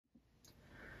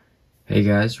Hey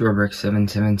guys,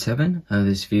 Robrex777.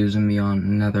 This video is going to be on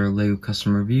another LEGO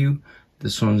custom review.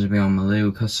 This one's going to be on my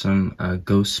LEGO custom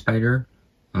Ghost Spider.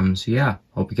 So yeah,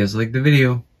 hope you guys like the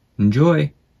video.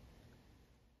 Enjoy!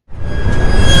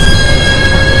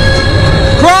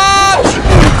 Crouch!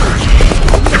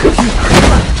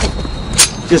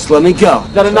 Just let me go.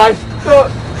 Is that a knife? Is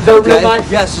that a real knife?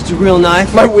 Yes, it's a real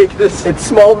knife. My weakness, it's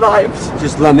small knives.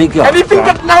 Just let me go. Anything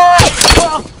but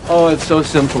knives! Oh, it's so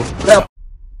simple.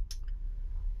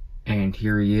 And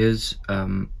here he is,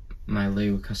 my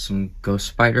LEGO custom Ghost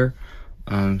Spider.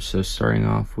 So starting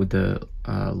off with the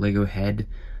LEGO head.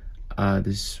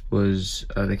 This was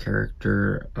the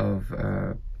character of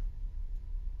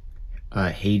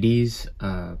Hades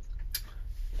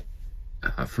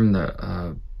from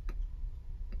the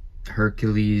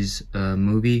Hercules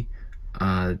movie.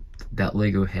 That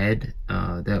LEGO head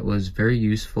that was very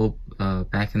useful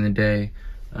back in the day.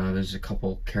 There's a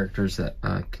couple characters that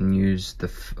can use the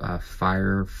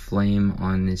fire flame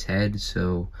on his head,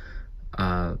 so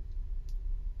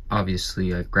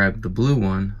obviously I grabbed the blue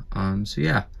one. So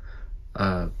yeah,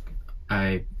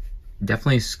 I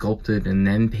definitely sculpted and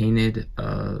then painted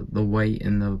the white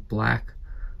and the black,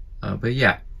 but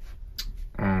yeah,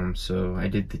 so I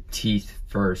did the teeth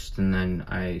first and then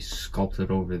I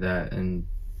sculpted over that and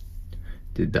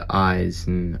did the eyes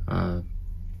and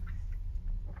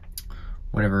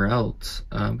whatever else,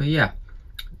 but yeah,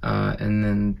 and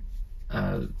then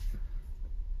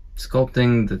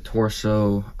sculpting the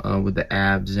torso with the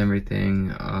abs and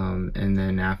everything, and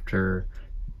then after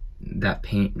that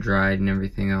paint dried and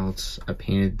everything else, I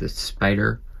painted the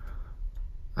spider.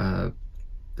 The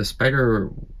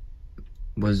spider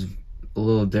was a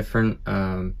little different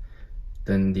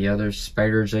than the other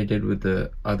spiders I did with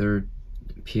the other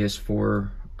PS4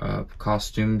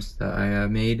 costumes that I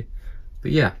made,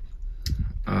 but yeah.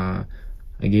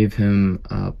 I gave him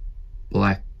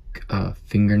black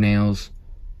fingernails,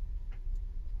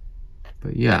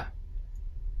 but yeah.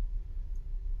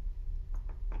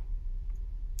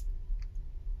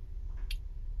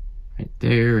 Right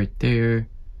there,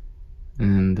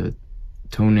 and the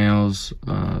toenails,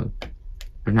 they're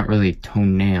not really a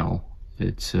toenail,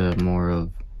 it's more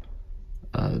of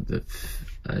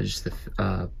just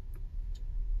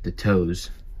the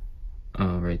toes,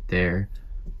 right there.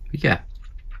 But yeah,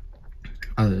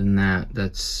 other than that,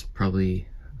 that's probably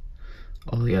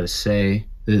all I gotta say.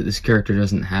 This character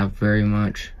doesn't have very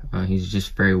much. He's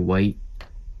just very white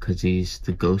because he's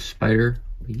the Ghost Spider.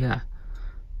 But yeah,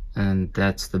 and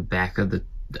that's the back of the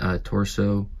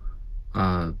torso.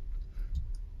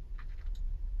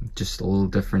 Just a little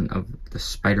different of the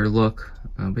spider look.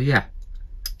 But yeah,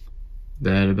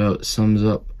 that about sums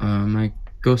up my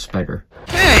Ghost Spider.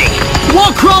 Hey!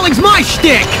 Wall crawling's my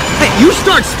shtick! Hey, you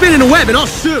start spinning a web and I'll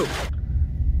shoot!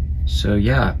 So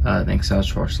yeah, thanks so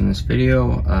much for watching this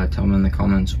video. Tell me in the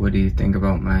comments, what do you think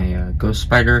about my Ghost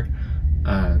Spider?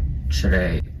 Should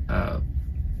I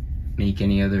make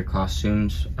any other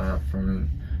costumes from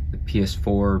the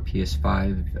PS4,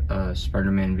 PS5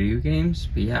 Spider-Man video games?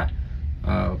 But yeah,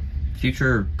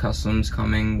 future customs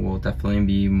coming will definitely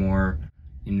be more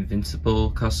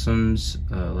Invincible customs.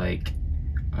 Like,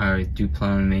 I do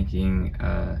plan on making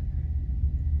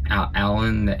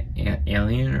Alan the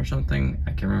alien or something.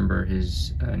 I can't remember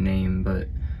his name, but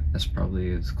that's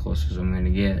probably as close as I'm gonna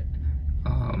get.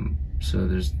 So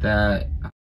there's that.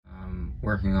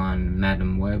 Working on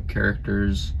Madam Web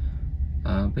characters,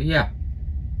 but yeah,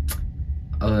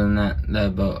 other than that, that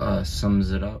about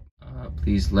sums it up.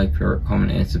 Please like, favorite,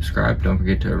 comment, and subscribe. Don't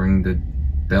forget to ring the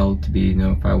bell to be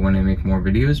notified when I make more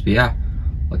videos. But yeah,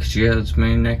 I'll catch you guys in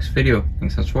my next video.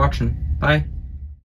 Thanks so much for watching. Bye.